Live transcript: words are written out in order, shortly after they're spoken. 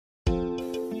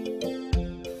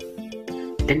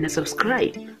danna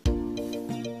subscribe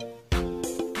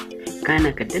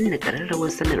kana ka danna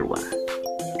ƙararrawar sanarwa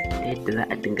ta yadda za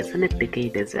a dinga sanar da kai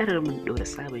da zarar mun ɗora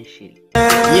sabon shiri.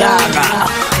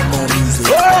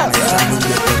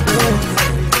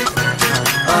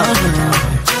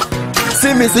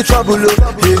 See me see trouble,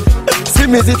 see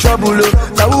me see trouble.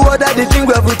 Now who order the thing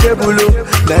we have a table?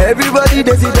 Now everybody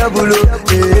they see double,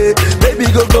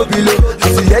 baby go below.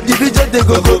 As you hear the beat just they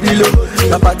go below.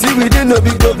 Now party we dey no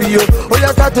big go below. Oh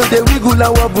yeah, start to the wiggle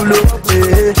and wobble,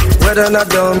 whether not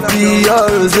dumpy or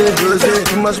rose,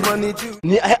 too much money too.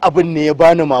 Ni ai abin ne ya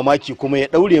bani mamaki kuma ya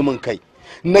daure min kai.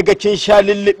 Naga kin sha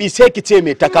lullubi sai ki ce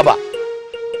me ta kaba.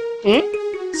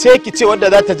 Sai ki ce wanda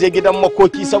za ta je gidan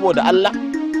makoki saboda Allah.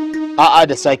 A'a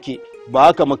da sake ba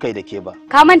haka muka yi da ke ba.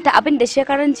 Ka manta abin da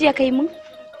shekaran jiya kai mun?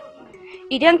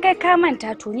 Idan kai ka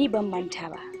manta to ni ban manta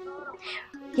ba.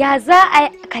 Ya za a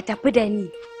ka tafi da ni?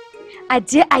 A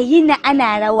je a yi na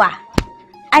ana rawa,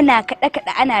 ana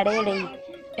kaɗe-kaɗe ana rairayi.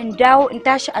 In dawo in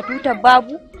tashi a tutar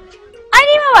babu? Ai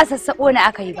ni ma ba sassaƙo na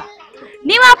aka yi ba.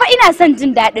 Ni ma fa ina son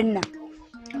jin daɗin nan.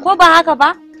 Ko ba haka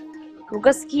ba? To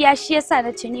gaskiya shi yasa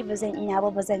na ce ni ba zan iya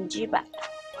ba, ba zan je ba.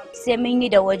 Sai mun yi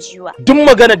da wajiwa. Duk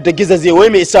maganar da Giza zai wai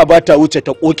me yasa ba ta wuce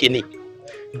ta koke ne?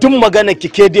 Duk maganar ki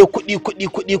ke dai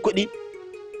kuɗi.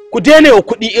 Ku daina wa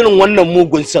kuɗi irin wannan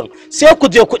mugun san. Sai ku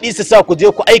je kuɗi su sa ku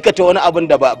je ku aikata wani abin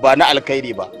da ba na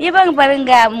alkhairi ba. Ni ban barin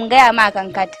mun gaya ma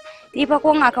kankat. Ni fa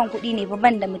kon akan kuɗi ne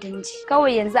ban da mutunci.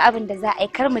 Kawai yanzu abin da za a yi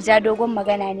kar mu ja dogon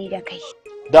magana ne da kai.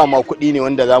 Dama kuɗi ne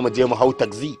wanda za mu je mu hau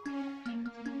taxi.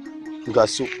 Ga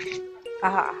su.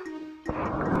 A'a.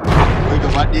 Wai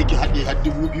gaba ɗaya ki haɗe har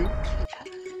 2000?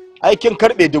 Ai kin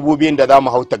karɓe 2000 da za mu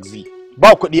hau taxi.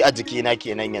 Ba kuɗi a jikina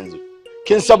kenan yanzu.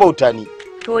 Kin sabauta ni.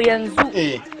 To yanzu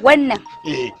wannan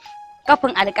kafin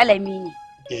alƙalami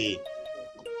ne.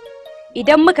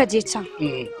 Idan muka je can,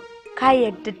 ka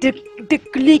yadda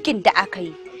duk likin da aka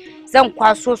yi zan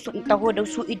kwaso su in taho da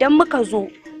su. Idan muka zo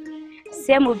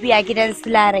sai mu biya gidan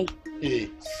Silarai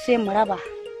sai mu raba.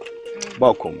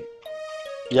 Ba komai.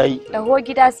 Yayi. Taho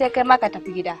gida sai kai maka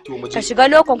tafi gida. Ka shiga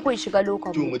lokon ku in shiga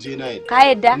lokon. To mu je na yadda. Ka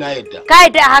yadda? Na yadda. Ka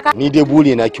yadda haka? Ni dai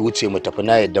buri na ki wuce mu tafi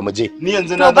na yadda mu je. Ni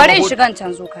yanzu na to bari in shiga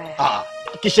can zo kaya. A'a.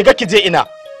 Ki shiga ki je ina.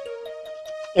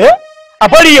 A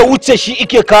bari ya wuce shi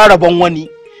ike kawo rabon wani.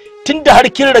 Tunda har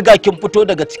kin riga kin fito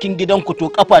daga cikin gidanku to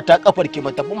kafar ki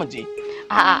mu tafi mu je.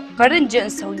 A'a, bari in je in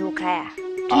sauyo kaya.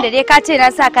 Tunda dai ka ce na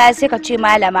sa kaya sai ka ce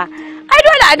malama. Ai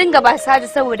dole a dinga ba saji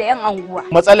saboda yan anguwa.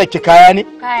 Matsalar ki kaya ne?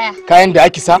 Kaya. Kayan da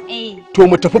ake sa? To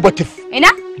mu tafi Batif. Ina?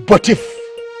 Batif.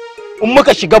 In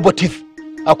muka shiga Batif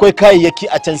akwai kayayyaki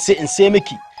a can sai in sai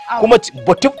miki. Kuma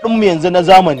Batif din mu yanzu na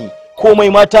zamani. Komai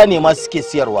mata ne ma suke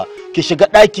siyarwa. Ki shiga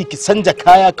daki ki sanja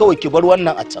kaya kawai ki bar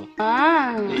wannan a can.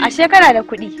 Ashe kana da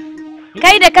kuɗi.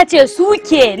 Kai da kace su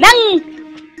kenan.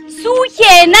 Su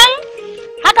kenan.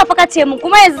 Haka fa kace mun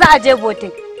kuma yanzu za a je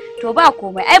botin. To ba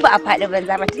komai ai ba a faɗi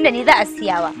banza ba tunda ni za a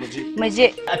siyawa. Mu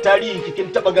je. A tarihin ki kin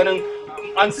taba ganin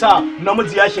an sa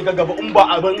namiji ya shiga gaba in ba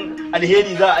abin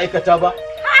alheri za a aikata ba.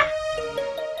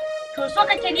 To so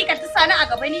kake ni ka tsasa ni a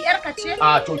gaba ni yar ka ce?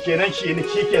 A to kenan shi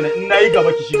kenan in nayi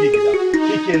gaba ki shige gida.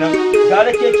 Shikenan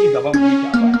gara ke ki gaba mu ki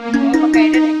a baya. Ba kai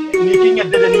da ni. Ni kin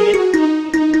yadda da ni ne?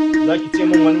 Zaki ce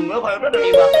min wani ba yarda da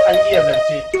ni ba an iya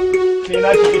zance. Sai na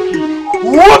shige ki.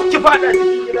 Wuf ki fada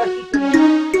cikin gida shi.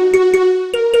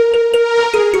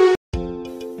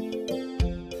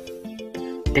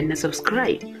 Danna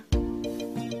subscribe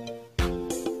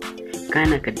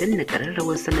kana ka danna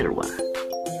ƙararrawar sanarwa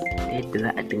ta yadda za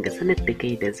a dinga sanar da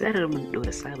kai da zarar mun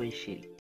ɗora sabon shiri.